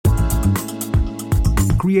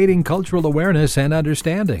creating cultural awareness and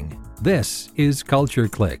understanding. This is Culture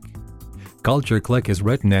Click. Culture Click is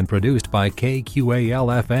written and produced by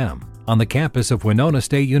KQAL-FM on the campus of Winona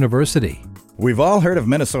State University. We've all heard of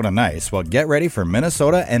Minnesota Nice. Well, get ready for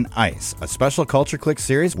Minnesota and Ice, a special Culture Click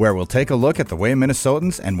series where we'll take a look at the way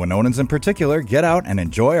Minnesotans, and Winonans in particular, get out and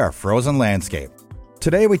enjoy our frozen landscape.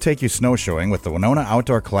 Today we take you snowshoeing with the Winona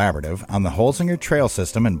Outdoor Collaborative on the Holzinger Trail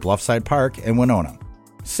System in Bluffside Park in Winona.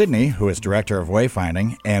 Sydney, who is Director of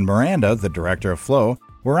Wayfinding, and Miranda, the Director of Flow,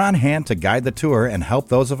 were on hand to guide the tour and help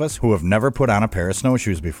those of us who have never put on a pair of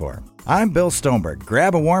snowshoes before. I'm Bill Stoneberg.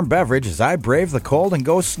 Grab a warm beverage as I brave the cold and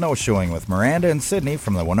go snowshoeing with Miranda and Sydney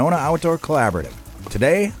from the Winona Outdoor Collaborative.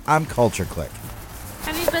 Today, I'm Culture Click.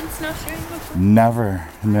 Have you been snowshoeing before? Never,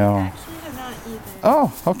 no. I actually have not either.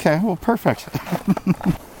 Oh, okay, well, perfect.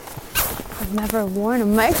 I've never worn a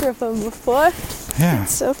microphone before. Yeah.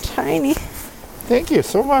 It's so tiny. Thank you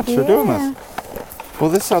so much for doing this. Well,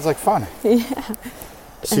 this sounds like fun. Yeah.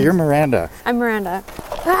 So you're Miranda. I'm Miranda.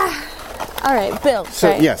 All right, Bill. So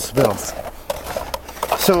right? yes, Bill.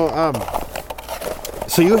 So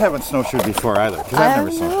you haven't snowshoed before either, because I've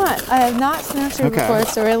never snowshoed. I have not snowshoed before,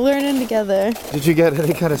 so we're learning together. Did you get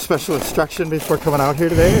any kind of special instruction before coming out here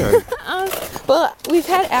today? Or? Well, we've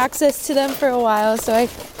had access to them for a while, so I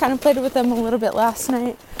kind of played with them a little bit last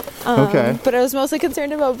night. Okay. But I was mostly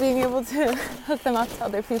concerned about being able to hook them up to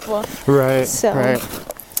other people. Right. So, right.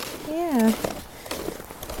 Yeah.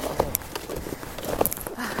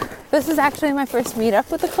 This is actually my first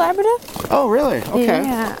meetup with the collaborative. Oh, really? Okay.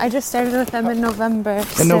 Yeah, I just started with them in November.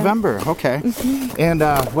 In November, okay. Mm-hmm. And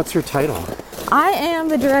what's your title? I am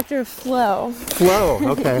the Director of Flow. Flow,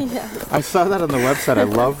 okay. Yeah. I saw that on the website. I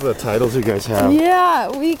love the titles you guys have. Yeah,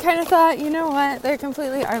 we kind of thought, you know what, they're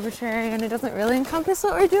completely arbitrary and it doesn't really encompass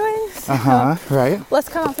what we're doing. So right. let's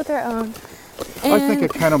come up with our own. I think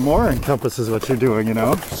it kind of more encompasses what you're doing, you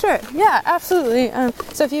know? Sure, yeah, absolutely.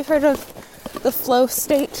 So if you've heard of the flow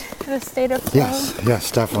state, the state of flow.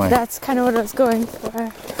 Yes, definitely. That's kind of what I was going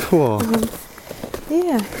for. Cool.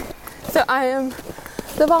 Yeah. So I am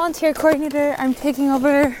the volunteer coordinator. I'm taking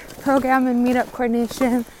over program and meetup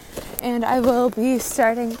coordination, and I will be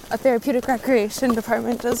starting a therapeutic recreation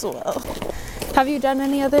department as well. Have you done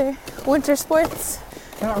any other winter sports?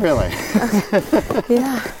 Not really.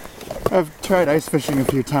 Yeah. I've tried ice fishing a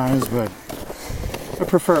few times, but I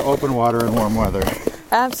prefer open water and warm weather.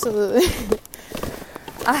 Absolutely.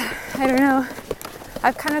 I don't know.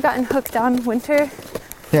 I've kind of gotten hooked on winter.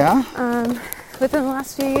 Yeah? Within the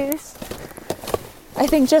last few years. I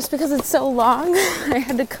think just because it's so long, I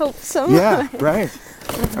had to cope somewhat. Yeah, right.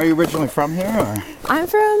 Are you originally from here, or? I'm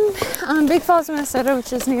from Big Falls, Minnesota,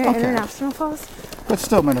 which is near International Falls. But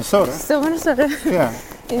still Minnesota. Still Minnesota. Yeah.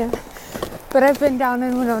 Yeah. But I've been down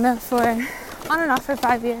in Winona on and off for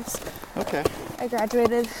 5 years. Okay. I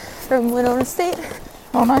graduated from Winona State.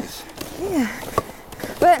 Oh, nice. Yeah.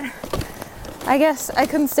 But I guess I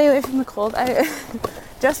couldn't stay away from the cold. I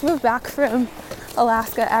just moved back from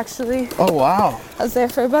Alaska, actually. Oh, wow. I was there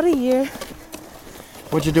for about a year.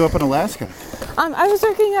 What'd you do up in Alaska? I was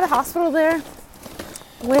working at a hospital there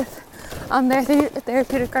with their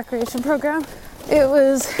therapeutic recreation program. It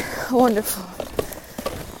was wonderful.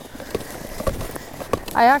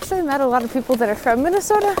 I actually met a lot of people that are from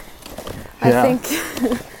Minnesota. Yeah. I think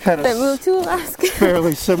that moved to Alaska.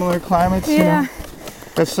 Fairly similar climates, Yeah. you know?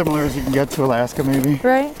 As similar as you can get to Alaska, maybe.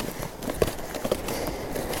 Right?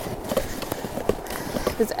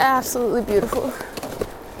 It's absolutely beautiful.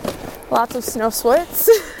 Lots of snow sports.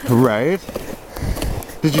 Right.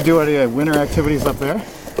 Did you do any winter activities up there?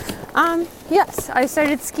 Yes, I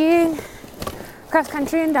started skiing, cross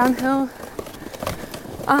country and downhill.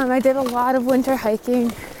 I did a lot of winter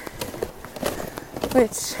hiking,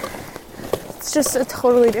 which it's just a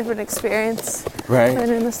totally different experience than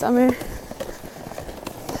in the summer.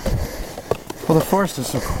 Well, the forest is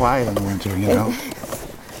so quiet in the winter, you know?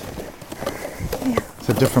 Yeah. It's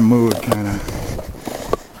a different mood, kind of.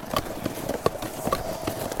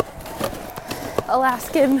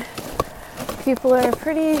 Alaskan people are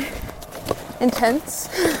pretty intense.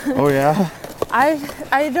 Oh, yeah?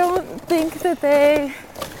 I don't think that they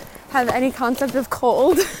have any concept of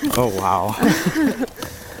cold. Oh, wow.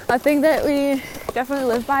 I think that we definitely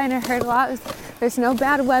live by and I heard a lot. There's no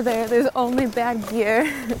bad weather, there's only bad gear.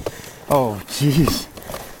 Oh, jeez.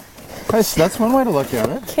 That's one way to look at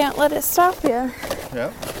it. Can't let it stop you.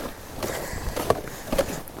 Yeah.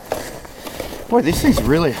 Boy, these things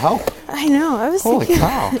really help. I know, I was Holy thinking.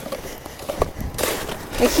 cow.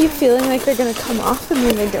 I keep feeling like they're gonna come off and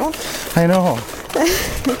then they don't. I know.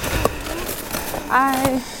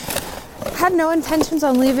 I had no intentions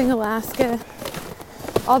on leaving Alaska.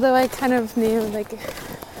 although I kind of knew, like,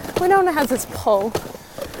 Winona has this pull.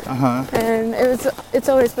 And it's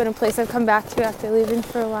always been a place I've come back to after leaving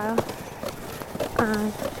for a while.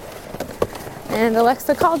 And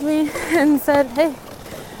Alexa called me and said, hey,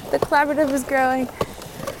 the collaborative is growing.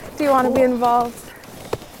 Do you want to be involved?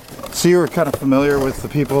 So you were kind of familiar with the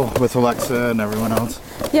people, with Alexa and everyone else?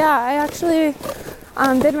 Yeah, I actually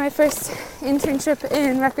did my first internship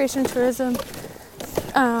in recreation tourism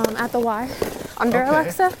at the Y under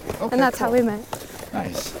Alexa, and that's how we met.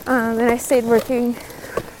 Nice. And I stayed working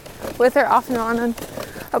with her off and on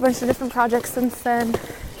a bunch of different projects since then.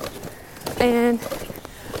 And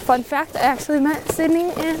fun fact, I actually met Sydney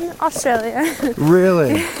in Australia.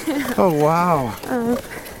 Really? Oh, wow.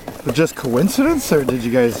 Just coincidence, or did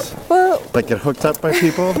you guys like get hooked up by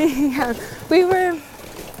people? Yeah,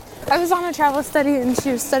 I was on a travel study and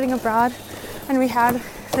she was studying abroad, and we had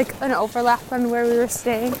like an overlap on where we were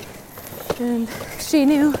staying, and she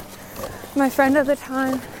knew my friend at the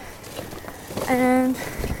time, and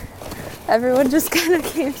everyone just kind of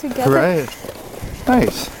came together. Right.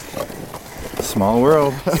 Nice. Small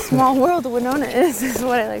world. Small world Winona is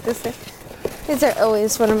what I like to say. These are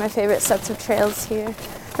always one of my favorite sets of trails here,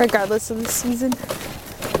 regardless of the season.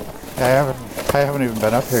 I haven't even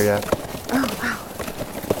been up here yet. Oh wow.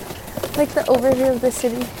 Like the overview of the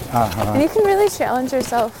city. And you can really challenge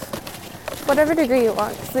yourself, whatever degree you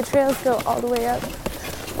want, because the trails go all the way up.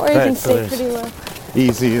 Or you can stay pretty low.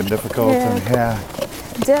 Easy and difficult,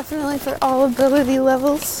 and definitely for all ability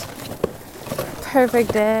levels.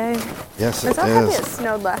 Perfect day. Yes, I saw how it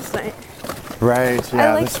snowed last night. Right,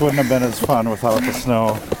 yeah, this wouldn't have been as fun without the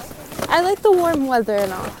snow. I like the warm weather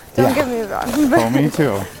and all. Don't get me wrong. Oh, me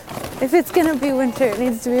too. If it's gonna be winter, it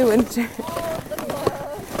needs to be winter.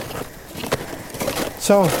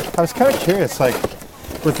 So, I was kind of curious, like,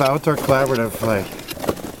 with the Outdoor Collaborative, like,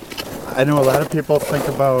 I know a lot of people think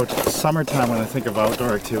about summertime when they think of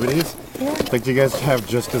outdoor activities. Yeah. Like, do you guys have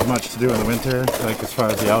just as much to do in the winter, like, as far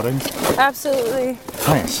as the outings? Absolutely.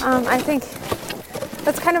 Nice. I think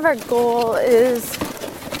that's kind of our goal, is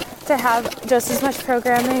to have just as much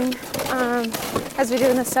programming as we do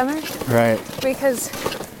in the summer. Right. Because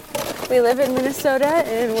we live in Minnesota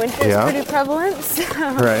and winter is pretty prevalent. So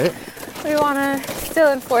right. We want to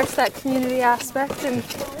still enforce that community aspect, and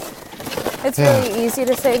it's really easy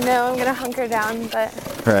to say, no, I'm going to hunker down, but...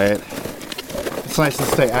 Right. It's nice to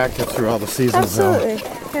stay active through all the seasons. Absolutely.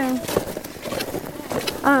 Yeah.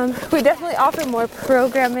 We definitely offer more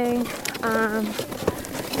programming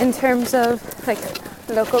in terms of like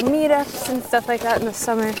local meetups and stuff like that in the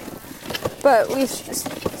summer. But we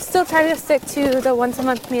still try to stick to the once a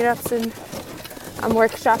month meetups and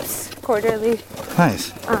workshops quarterly.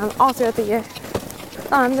 Nice. All throughout the year.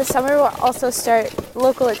 This summer we'll also start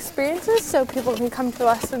local experiences, so people can come to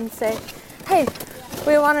us and say, hey,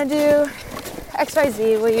 we want to do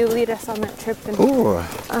XYZ, will you lead us on that trip?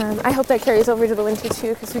 And I hope that carries over to the winter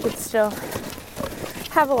too, because we could still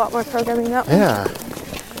have a lot more programming that way. Yeah.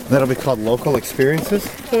 That'll be called Local Experiences?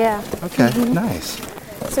 Yeah. Okay, nice.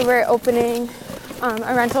 So we're opening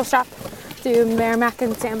a rental shop through Merrimack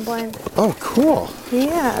and Sanborn. Oh, cool.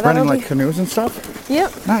 Yeah. Running like canoes and stuff?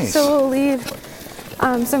 Yep. Nice. So we'll lead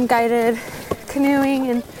some guided canoeing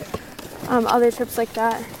and other trips like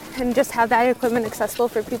that, and just have that equipment accessible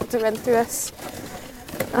for people to rent through us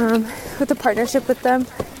with a partnership with them,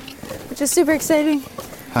 which is super exciting.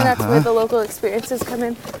 And that's where the local experiences come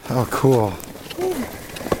in. Oh, cool. Yeah.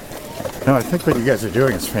 No, I think what you guys are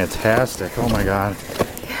doing is fantastic. Oh my God.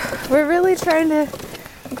 We're really trying to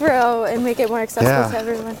grow and make it more accessible to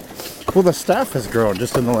everyone. Well, the staff has grown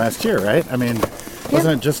just in the last year, right? I mean,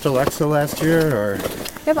 wasn't it just Alexa last year, or?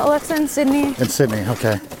 Yep, Alexa and Sydney. And Sydney,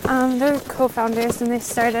 okay. They're co-founders, and they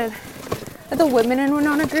started at the Women in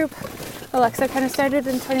Winona group. Alexa kind of started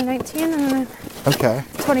in 2019, and then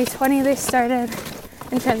 2020 they started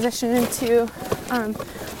and transitioned into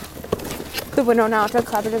the Winona Outdoor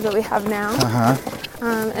Collaborative that we have now.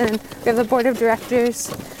 And we have the board of directors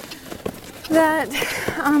that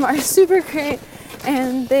are super great,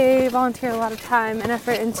 and they volunteer a lot of time and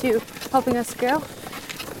effort into helping us grow.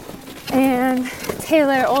 And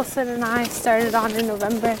Taylor Olson and I started on in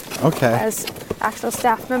November as actual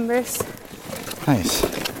staff members. Nice.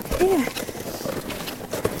 Yeah.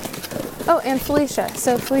 Oh, and Felicia.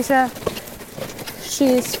 So Felicia,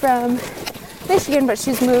 she's from Michigan, but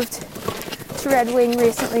she's moved to Red Wing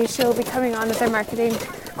recently. She'll be coming on as our marketing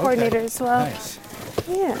coordinator as well. Nice.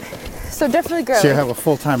 Yeah. So definitely growing. So you have a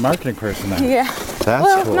full-time marketing person then? Yeah.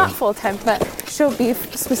 That's cool. Not full-time, but she'll be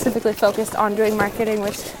specifically focused on doing marketing,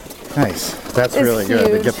 which nice. That's really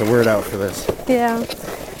good to get the word out for this. Yeah.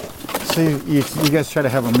 So you guys try to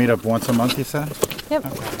have a meetup once a month, you said? Yep.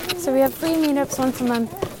 Okay. So we have free meetups once a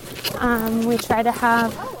month. We try to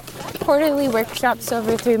have quarterly workshops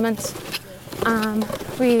over 3 months.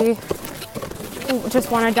 We just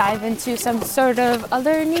want to dive into some sort of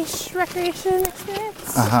other niche recreation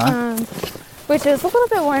experience, which is a little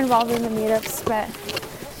bit more involving than meetups, but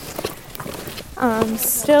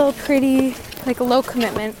still pretty like low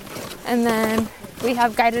commitment. And then we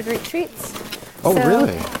have guided retreats. Oh, so,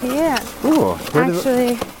 really? Yeah. Ooh, where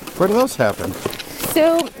do those happen?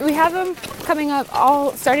 So we have them coming up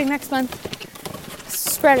all starting next month,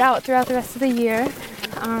 spread out throughout the rest of the year.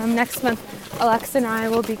 Next month, Alexa and I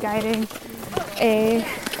will be guiding a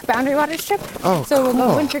Boundary Waters trip. Oh, so cool. we'll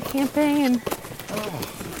go winter camping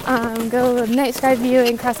and go night sky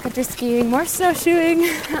viewing, cross-country skiing, more snowshoeing.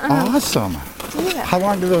 Awesome. Yeah. How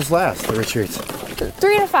long do those last, the retreats?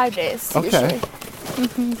 3 to 5 days. Okay.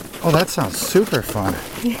 Usually. Oh, that sounds super fun.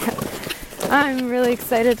 Yeah. I'm really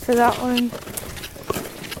excited for that one.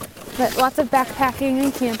 But lots of backpacking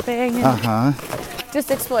and camping and just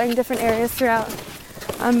exploring different areas throughout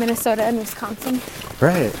Minnesota and Wisconsin.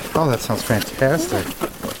 Right. Oh, that sounds fantastic.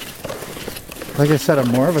 Like I said, I'm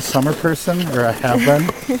more of a summer person, or I have been.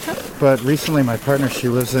 But recently my partner, she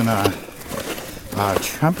lives in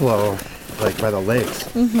Trempealeau, like by the lakes.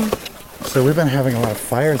 So we've been having a lot of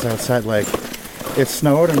fires outside. Like, it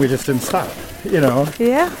snowed and we just didn't stop, you know?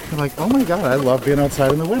 Yeah. I'm like, oh my God, I love being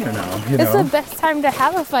outside in the winter now, you It's know? the best time to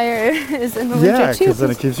have a fire is in the winter Yeah, too. because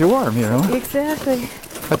then it keeps you warm, you know? Exactly.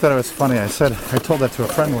 I thought it was funny. I told that to a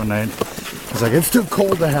friend one night. I was like, it's too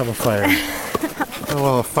cold to have a fire. Oh,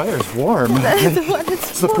 well, a fire's warm. That's what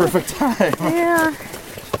It's the perfect time. Yeah.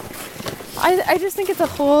 I just think it's a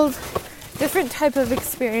whole different type of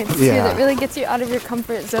experience too Yeah. that really gets you out of your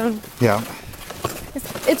comfort zone. Yeah.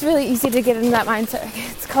 It's really easy to get into that mindset.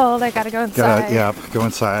 It's cold, I gotta go inside. Go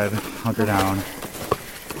inside, hunker down.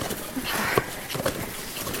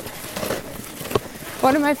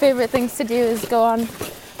 One of my favorite things to do is go on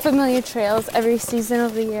familiar trails every season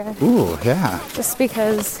of the year. Ooh, yeah. Just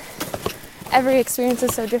because every experience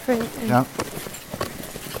is so different. And Yeah.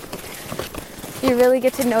 you really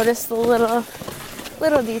get to notice the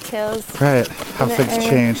little details. Right. How In the things area.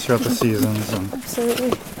 change throughout the seasons. And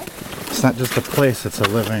Absolutely. it's not just a place, it's a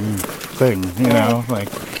living thing, you know? Like,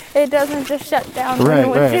 It doesn't just shut down when right, the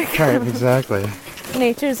winter right, comes. exactly.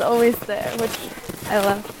 Nature's always there, which I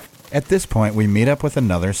love. At this point, we meet up with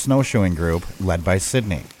another snowshoeing group led by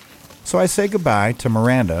Sydney. So I say goodbye to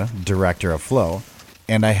Miranda, director of Flow,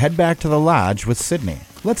 and I head back to the lodge with Sydney.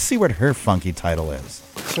 Let's see what her funky title is.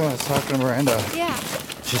 So I was talking to Miranda. Yeah.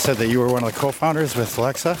 She said that you were one of the co-founders with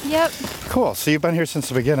Alexa. Yep. Cool. So you've been here since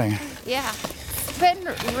the beginning. Yeah. It's been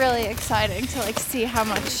really exciting to see how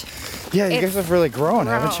much Yeah, you It's guys have really grown,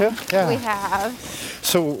 haven't you? Yeah. we have.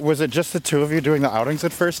 So was it just the two of you doing the outings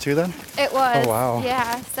at first too then? It was. Oh, wow.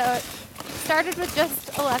 Yeah. So it started with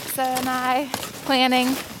just Alexa and I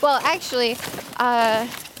planning. Well, actually,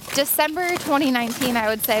 December 2019, I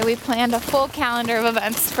would say, we planned a full calendar of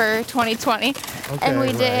events for 2020. And we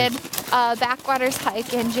right. did a Backwaters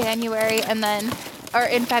hike in January or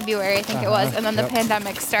in February, I think it was. And then the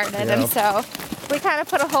pandemic started. And Yep. so we kind of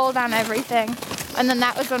put a hold on everything. And then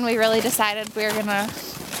that was when we really decided we were going to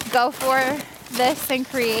go for this and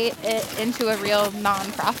create it into a real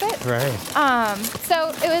nonprofit. Right.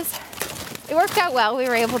 So it worked out well. We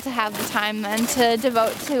were able to have the time then to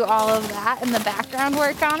devote to all of that and the background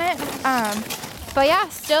work on it. But yeah,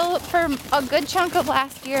 still for a good chunk of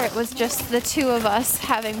last year, it was just the two of us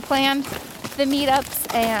having planned the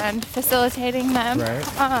meetups and facilitating them. Right.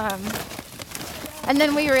 And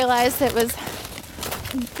then we realized it was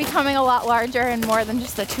becoming a lot larger and more than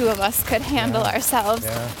just the two of us could handle ourselves.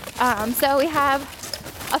 Yeah. So we have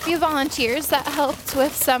a few volunteers that helped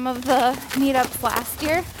with some of the meetups last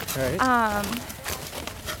year. Right.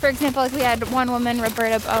 For example, we had one woman,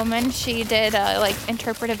 Roberta Bowman. She did a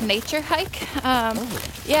interpretive nature hike.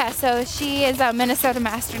 Yeah, so she is a Minnesota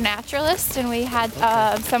master naturalist, and we had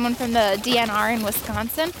someone from the DNR in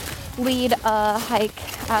Wisconsin lead a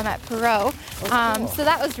hike at Perot. cool. So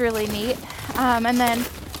that was really neat. And then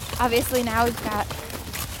obviously now we've got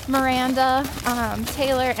Miranda,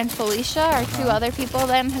 Taylor, and Felicia are two other people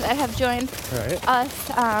then that have joined Right. us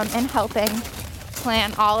in helping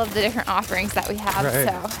plan all of the different offerings that we have. Right.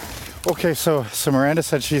 So Okay, so Miranda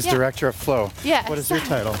said she's Yeah. director of Flow. yes. What is your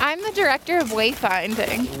title? I'm the director of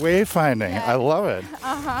wayfinding. Wayfinding. Yeah. I love it.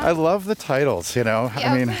 I love the titles, you know. I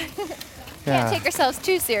Yep. mean, Can't yeah. take ourselves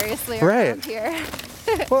too seriously Right. around here.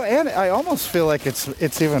 Well, and I almost feel like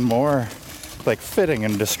it's even more like fitting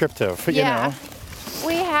and descriptive, you Yeah. know.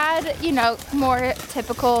 We had, more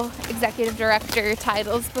typical executive director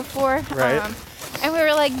titles before. Right. And we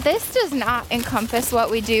were like, this does not encompass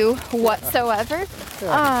what we do whatsoever,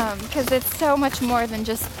 because it's so much more than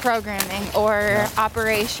just programming or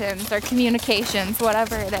operations or communications,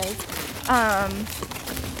 whatever it is.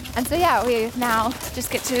 And so yeah, we now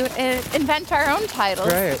just get to invent our own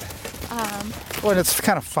titles. Right. Well, and it's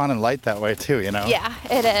kind of fun and light that way too, you know? Yeah,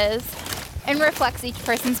 it is. And reflects each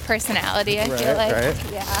person's personality, I feel like. Right.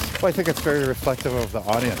 Yeah. Well, I think it's very reflective of the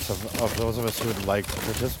audience, of those of us who would like to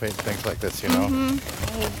participate in things like this, you know?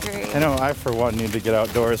 I agree. I know I, for one, need to get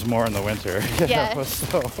outdoors more in the winter. Yes.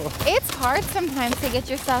 So. It's hard sometimes to get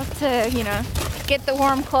yourself to, get the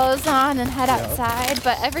warm clothes on and head outside.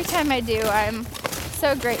 But every time I do, I'm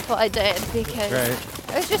so grateful I did, because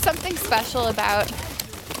there's just something special about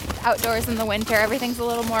outdoors in the winter. Everything's a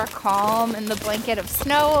little more calm, and the blanket of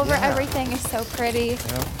snow over everything is so pretty.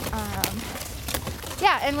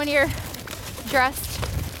 And when you're dressed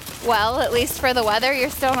well, at least for the weather,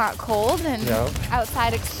 you're still not cold and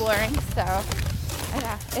outside exploring. So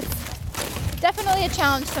it's definitely a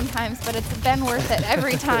challenge sometimes, but it's been worth it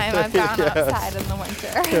every time I've gone outside in the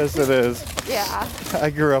winter. Yes, it is. Yeah.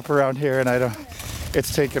 I grew up around here, and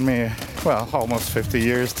it's taken me, almost 50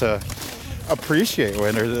 years to appreciate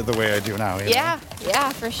winter the way I do now. You know?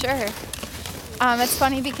 Yeah, for sure. It's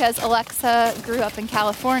funny because Alexa grew up in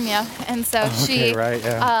California, and so she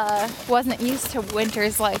wasn't used to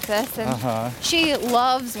winters like this, and she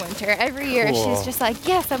loves winter. Every year she's just like,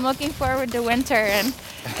 yes, I'm looking forward to winter, and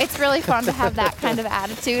it's really fun to have that kind of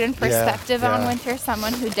attitude and perspective on winter,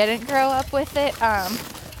 someone who didn't grow up with it.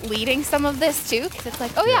 Leading some of this too, because it's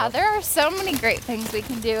like, there are so many great things we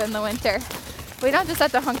can do in the winter. We don't just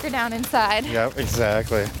have to hunker down inside. Yep,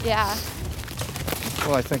 exactly. Yeah.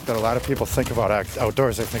 Well, I think that a lot of people think about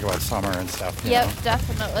outdoors, they think about summer and stuff. Yep,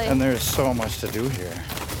 definitely. And there's so much to do here.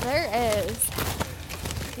 There is.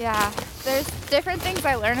 Yeah, there's different things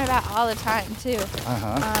I learn about all the time too.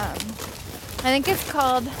 I think it's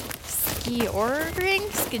called skijoring.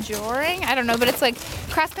 I don't know, but it's like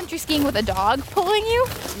cross-country skiing with a dog pulling you.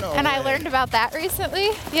 No and way. I learned about that recently.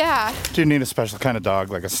 Yeah. Do you need a special kind of dog,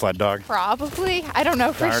 like a sled dog? Probably. I don't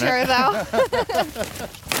know for sure though.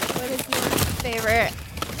 What is your favorite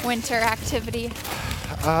winter activity?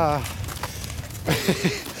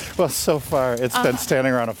 Well, so far it's been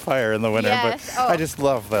standing around a fire in the winter, but I just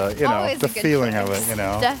love the feeling of it,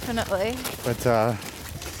 Definitely. But I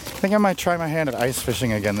think I might try my hand at ice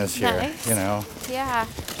fishing again this year. Nice. Yeah.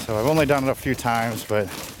 So I've only done it a few times, but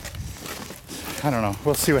I don't know.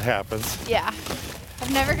 We'll see what happens. Yeah.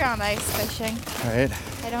 I've never gone ice fishing. Right?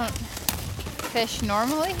 I don't fish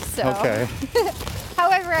normally, so. Okay.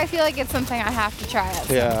 However, I feel like it's something I have to try at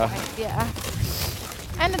some point. Yeah.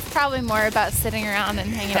 And it's probably more about sitting around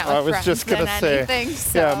and hanging out with I was friends just gonna than say, anything.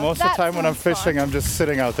 So most of the time when I'm sounds fishing, fun. I'm just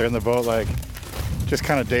sitting out there in the boat, like, just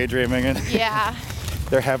kind of daydreaming, and Yeah.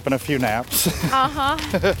 there have been a few naps.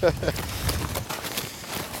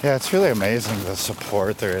 Yeah, it's really amazing the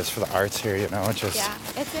support there is for the arts here, It's just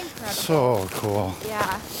It's incredible. so cool.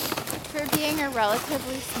 Yeah. For being a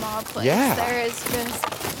relatively small place, Yeah. there is just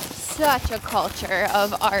such a culture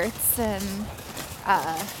of arts and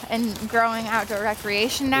growing outdoor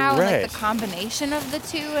recreation now. And like the combination of the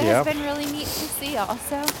two has been really neat to see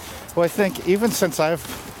also. Well, I think even since I've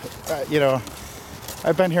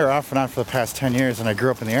been here off and on for the past 10 years, and I grew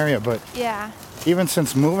up in the area, but even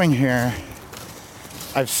since moving here,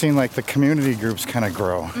 I've seen like the community groups kind of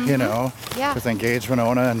grow, with Engage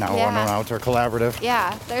Winona and now Winona Outdoor Collaborative.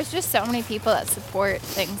 Yeah, there's just so many people that support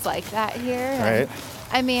things like that here. Right.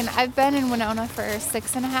 I mean, I've been in Winona for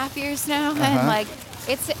 6.5 years now, and like,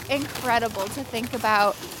 it's incredible to think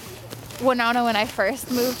about Winona when I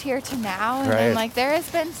first moved here to now, and then like there has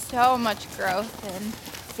been so much growth in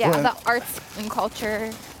the arts and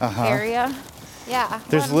culture area. Yeah.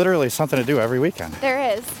 There's literally something to do every weekend. There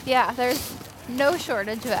is. Yeah, there's no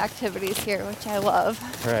shortage of activities here, which I love.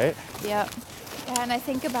 Right. Yep. And I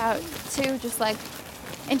think about too, just like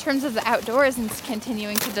in terms of the outdoors and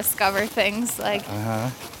continuing to discover things, like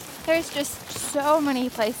there's just so many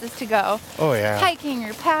places to go. Oh yeah. Hiking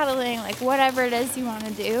or paddling, like whatever it is you want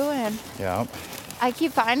to do, and I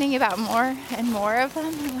keep finding about more and more of them.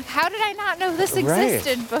 I'm like, how did I not know this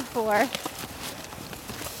existed before?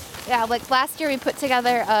 Yeah, like last year we put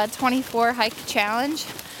together a 24 hike challenge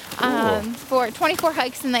for 24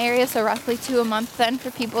 hikes in the area, so roughly 2 a month then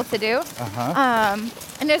for people to do.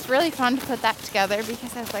 And it was really fun to put that together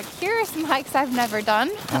because I was like, here are some hikes I've never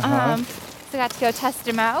done. So I got to go test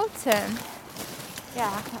them out, and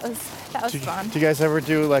that was fun. Do you guys ever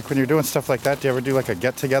do, like, when you're doing stuff like that, do you ever do like a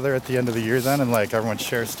get together at the end of the year then, and like everyone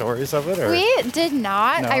shares stories of it? Or? We did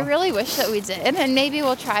not. No? I really wish that we did, and maybe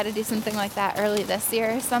we'll try to do something like that early this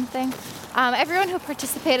year or something. Everyone who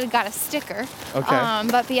participated got a sticker. Okay.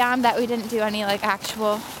 But beyond that, we didn't do any like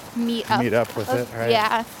actual meet up with it, right?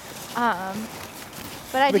 Yeah.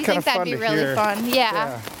 But I do think that'd be really fun.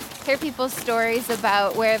 Yeah. Hear people's stories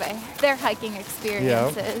about where their hiking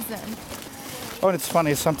experiences. Yep. And it's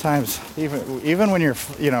funny sometimes, even when you're,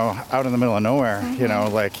 out in the middle of nowhere,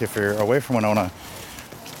 like if you're away from Winona,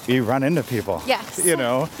 you run into people. Yes.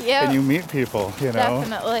 And you meet people.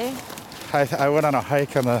 Definitely. I went on a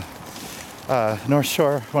hike on the North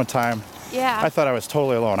Shore one time. Yeah. I thought I was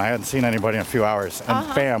totally alone. I hadn't seen anybody in a few hours,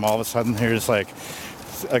 and bam! All of a sudden, here's like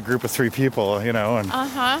a group of 3 people. And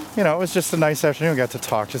it was just a nice afternoon. We got to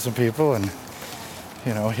talk to some people and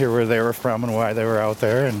hear where they were from and why they were out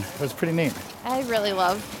there, and it was pretty neat. I really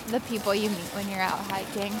love the people you meet when you're out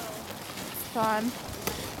hiking. It's fun.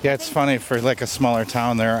 Yeah, it's funny for like a smaller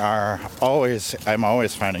town. I'm always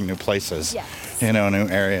finding new places. Yes. New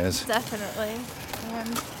areas. Definitely.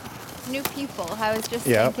 And new people. I was just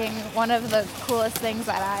thinking one of the coolest things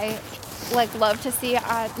that I love to see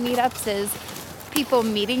at meetups is people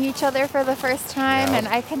meeting each other for the first time. Yep. And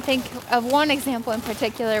I can think of one example in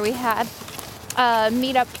particular. We had a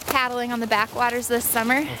meetup paddling on the backwaters this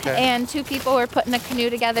summer, and 2 people were putting a canoe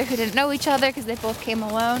together who didn't know each other because they both came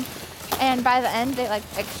alone. And by the end, they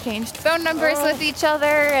exchanged phone numbers with each other,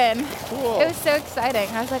 and it was so exciting.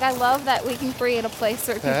 I was like, I love that we can create a place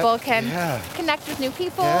where people can connect with new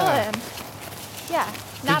people and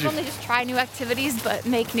not only just try new activities, but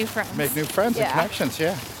make new friends. Make new friends and connections,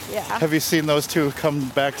 Yeah. Have you seen those 2 come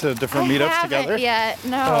back to different meetups together? Yet,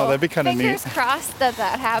 no. Oh, that'd be kind of neat. Fingers crossed that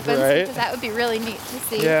happens, because that would be really neat to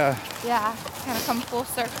see. Yeah. Yeah, kind of come full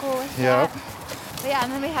circle with that. But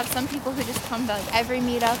and then we have some people who just come to every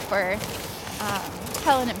meetup, or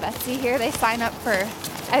Helen and Betsy here, they sign up for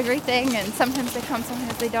everything, and sometimes they come,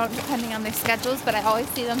 sometimes they don't, depending on their schedules, but I always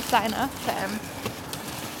see them sign up.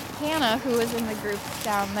 Hannah, who was in the group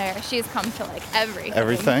down there, she's come to everything.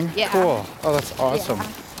 Everything? Yeah. Cool. Oh, that's awesome. Yeah.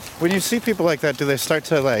 When you see people like that, do they start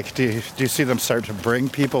to do you see them start to bring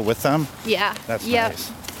people with them? Yeah. That's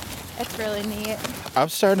nice. It's really neat. I'm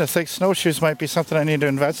starting to think snowshoes might be something I need to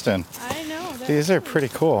invest in. I know. These are pretty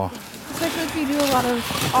cool. Especially if you do a lot of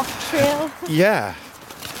off-trail. Yeah.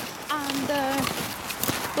 On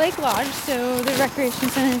the Lake Lodge, so the recreation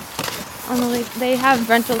center on the lake, they have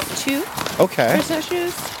rentals too. Okay. For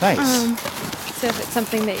snowshoes. Nice. So if it's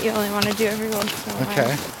something that you only want to do every once in a while.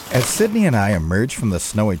 Okay. As Sydney and I emerge from the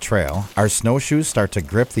snowy trail, our snowshoes start to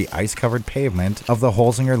grip the ice-covered pavement of the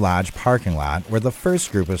Holzinger Lodge parking lot, where the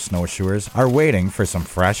first group of snowshoers are waiting for some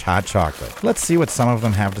fresh hot chocolate. Let's see what some of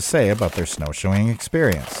them have to say about their snowshoeing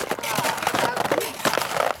experience.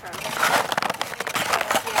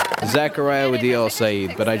 Zachariah with the El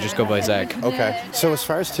Said, but I just go by Zach. Okay. So as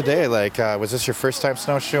far as today, was this your first time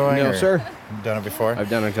snowshoeing? No, sir. You've done it before? I've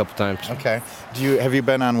done it a couple times. Okay. Have you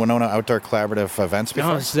been on Winona Outdoor Collaborative events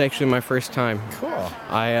before? No, this is actually my first time. Cool.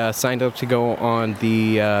 I signed up to go on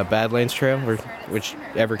the Badlands Trail, or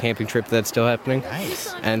whichever camping trip that's still happening.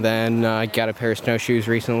 Nice. And then I got a pair of snowshoes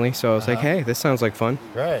recently, so I was like, hey, this sounds like fun.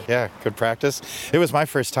 Right. Yeah, good practice. It was my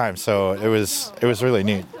first time, so it was really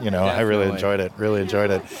neat. I really enjoyed it. Really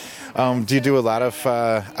enjoyed it. Do you do a lot of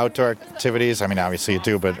outdoor activities? I mean, obviously you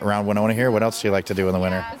do, but around Winona here, what else do you like to do in the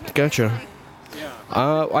winter? Gotcha.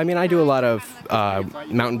 I do a lot of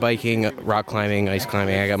mountain biking, rock climbing, ice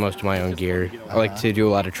climbing. I got most of my own gear. I like to do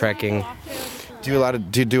a lot of trekking. Do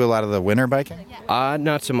you do a lot of the winter biking?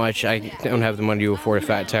 Not so much. I don't have the money to afford a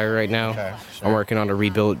fat tire right now. Okay, sure. I'm working on a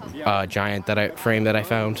rebuilt Giant frame that I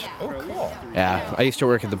found. Oh, cool. Yeah, I used to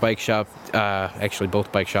work at the bike shop. Actually, both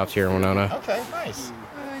bike shops here in Winona. Okay, nice.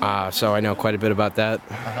 So I know quite a bit about that.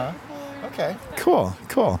 Okay. Cool.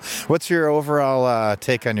 What's your overall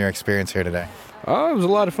take on your experience here today? Oh, it was a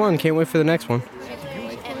lot of fun. Can't wait for the next one.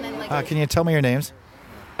 Can you tell me your names?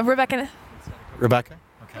 Rebecca. Rebecca?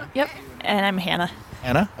 Okay. Yep. And I'm Hannah.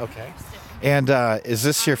 Hannah? Okay. And is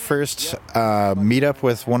this your first meetup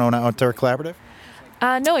with Winona Outdoor Collaborative?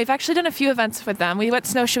 No, we've actually done a few events with them. We went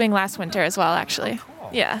snowshoeing last winter as well, actually. Cool.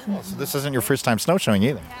 Yeah. Cool. So this isn't your first time snowshoeing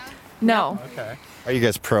either? No. Okay. Are you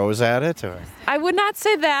guys pros at it? Or? I would not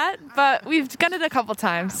say that, but we've done it a couple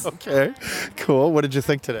times. Okay. Cool. What did you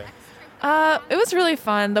think today? It was really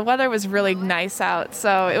fun. The weather was really nice out,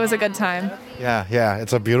 so it was a good time. Yeah.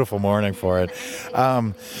 It's a beautiful morning for it.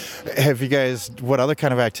 What other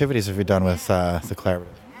kind of activities have you done with the collaborative?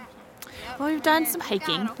 Well, we've done some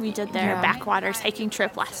hiking. We did their backwaters hiking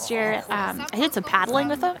trip last year. I did some paddling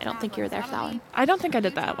with them. I don't think you were there for that one. I don't think I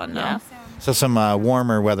did that one, no. Yeah. So some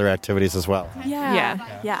warmer weather activities as well.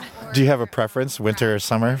 Yeah. Do you have a preference, winter or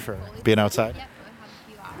summer, for being outside?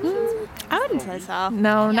 I wouldn't say so.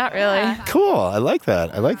 No, not really. Cool. I like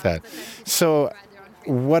that. So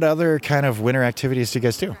what other kind of winter activities do you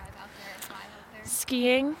guys do?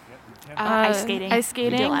 Skiing. Ice skating. Ice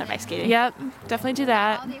skating. We do a lot of ice skating. Yep, definitely do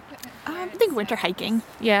that. I think winter hiking.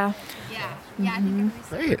 Yeah.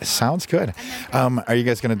 Great. Sounds good. Are you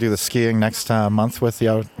guys going to do the skiing next month with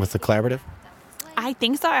the collaborative? I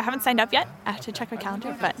think so. I haven't signed up yet. I have to check my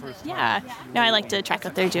calendar. But yeah, no, I like to track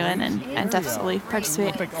what they're doing and definitely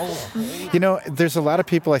participate. You know, there's a lot of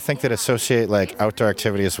people I think that associate like outdoor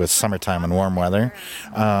activities with summertime and warm weather.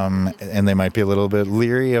 And they might be a little bit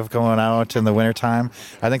leery of going out in the wintertime.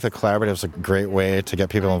 I think the collaborative is a great way to get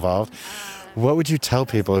people involved. What would you tell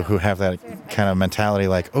people who have that kind of mentality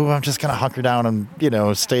like, oh, I'm just going to hunker down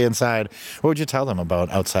and, stay inside? What would you tell them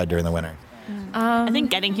about outside during the winter? I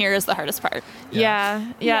think getting here is the hardest part.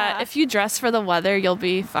 Yeah. If you dress for the weather, you'll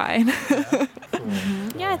be fine.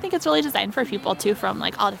 Yeah, I think it's really designed for people, too, from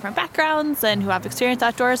like all different backgrounds and who have experience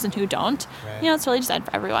outdoors and who don't. It's really designed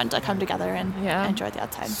for everyone to come together and enjoy the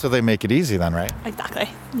outside. So they make it easy then, right? Exactly.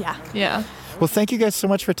 Yeah. Yeah. Well, thank you guys so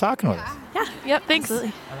much for talking with us. Yeah. Yep, thanks.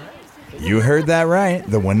 Absolutely. You heard that right.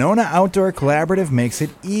 The Winona Outdoor Collaborative makes it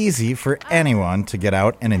easy for anyone to get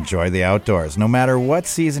out and enjoy the outdoors, no matter what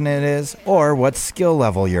season it is or what skill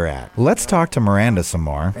level you're at. Let's talk to Miranda some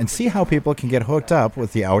more and see how people can get hooked up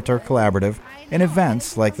with the Outdoor Collaborative in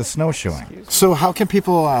events like the snowshoeing. So how can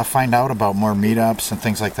people find out about more meetups and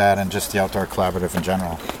things like that and just the Outdoor Collaborative in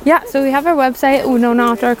general? Yeah, so we have our website,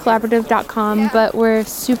 winonooutdoorcollaborative.com, but we're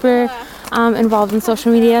super involved in social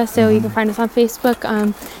media, so you can find us on Facebook,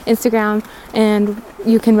 Instagram, and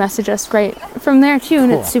you can message us right from there too,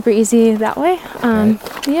 and It's super easy that way.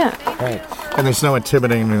 Yeah. Right. And there's no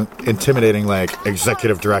intimidating like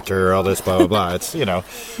executive director or all this blah blah blah. It's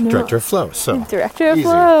director of flow. So director of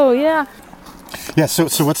flow, yeah. Yeah. So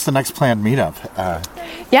what's the next planned meetup?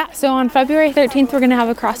 So on February 13th, we're going to have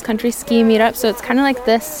a cross-country ski meetup. So it's kind of like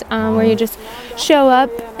this, where you just show up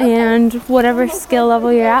and whatever skill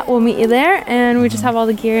level you're at, we'll meet you there. And we just have all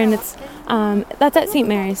the gear, and it's that's at St.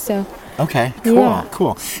 Mary's. So okay,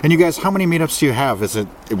 cool. And you guys, how many meetups do you have? Is it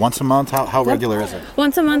once a month? How regular is it?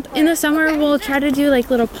 Once a month. In the summer, we'll try to do like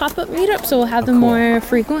little pop-up meetups, so we'll have them more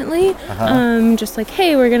frequently. Just like,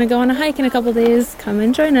 hey, we're going to go on a hike in a couple days. Come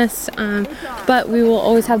and join us. But we will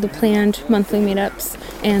always have the planned monthly meetups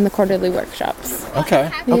and the quarterly workshops. Okay,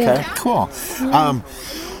 cool.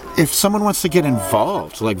 If someone wants to get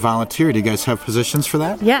involved, like volunteer, do you guys have positions for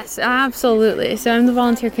that? Yes, absolutely. So I'm the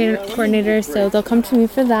volunteer coordinator, so they'll come to me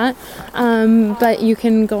for that. But you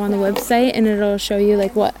can go on the website and it'll show you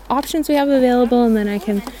like what options we have available, and then I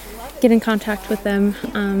can get in contact with them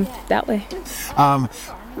that way.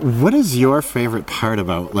 What is your favorite part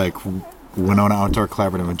about like Winona Outdoor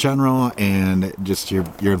Collaborative in general and just your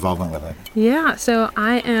involvement with it? Yeah, so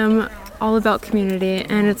I am all about community,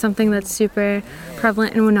 and it's something that's super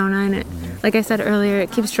prevalent in Winona, and it, like I said earlier,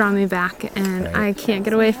 it keeps drawing me back, and I can't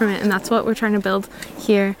get away from it, and that's what we're trying to build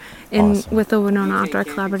here with the Winona Outdoor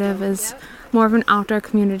Collaborative, is more of an outdoor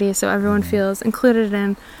community, so everyone feels included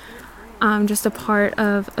and just a part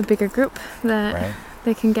of a bigger group that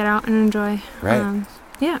they can get out and enjoy.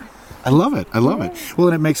 Yeah. I love it. Well,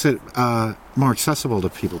 and it makes it more accessible to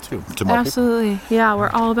people too. Absolutely. Yeah, we're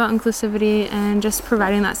all about inclusivity and just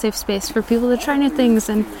providing that safe space for people to try new things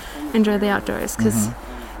and enjoy the outdoors, because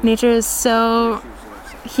nature is so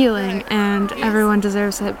healing and everyone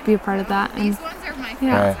deserves to be a part of that. And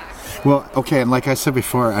Well, okay, and like I said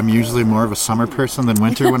before, I'm usually more of a summer person than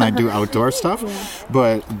winter when I do outdoor stuff,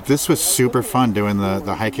 but this was super fun doing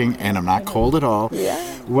the hiking, and I'm not cold at all.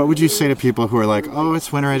 What would you say to people who are like, oh,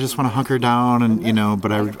 it's winter, I just want to hunker down, and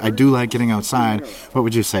but I do like getting outside? What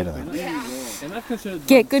would you say to them?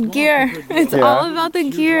 Get good gear. It's all about the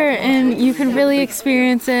gear, and you can really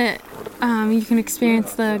experience it. You can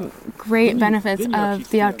experience the great benefits of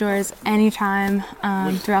the outdoors anytime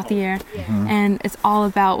throughout the year, and it's all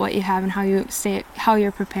about what you have and how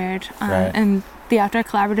you're prepared. And the Outdoor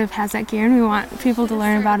Collaborative has that gear, and we want people to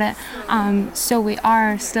learn about it. So we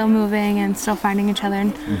are still moving and still finding each other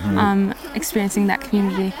and experiencing that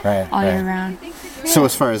community all year round. So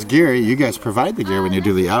as far as gear, you guys provide the gear when you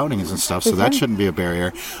do the outings and stuff, so that shouldn't be a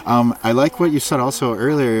barrier. I like what you said also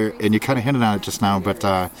earlier, and you kind of hinted on it just now, but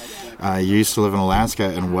you used to live in Alaska,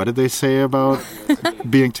 and what did they say about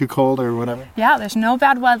being too cold or whatever? Yeah, there's no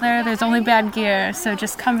bad weather, there's only bad gear, so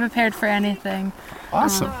just come prepared for anything.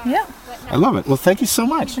 Awesome. Yeah. I love it. Well, thank you so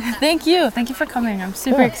much. Thank you. Thank you for coming. I'm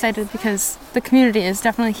super excited because the community is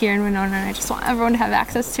definitely here in Winona, and I just want everyone to have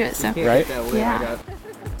access to it. So, yeah.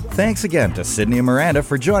 Thanks again to Sydney and Miranda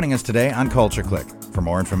for joining us today on Culture Click. For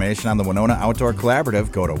more information on the Winona Outdoor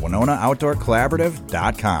Collaborative, go to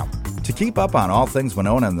winonooutdoorcollaborative.com. To To keep up on all things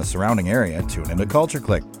Winona and the surrounding area, tune into Culture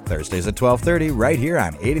Click, Thursdays at 12:30 right here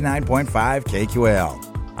on 89.5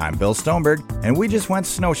 KQAL. I'm Bill Stoneberg, and we just went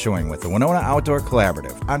snowshoeing with the Winona Outdoor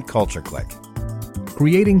Collaborative on Culture Click.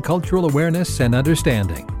 Creating cultural awareness and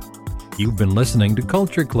understanding. You've been listening to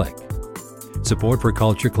Culture Click. Support for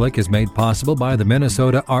Culture Click is made possible by the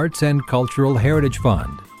Minnesota Arts and Cultural Heritage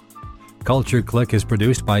Fund. Culture Click is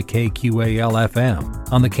produced by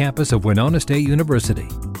KQAL-FM on the campus of Winona State University.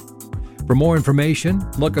 For more information,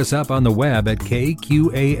 look us up on the web at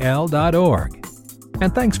kqal.org.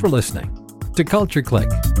 And thanks for listening to Culture Click.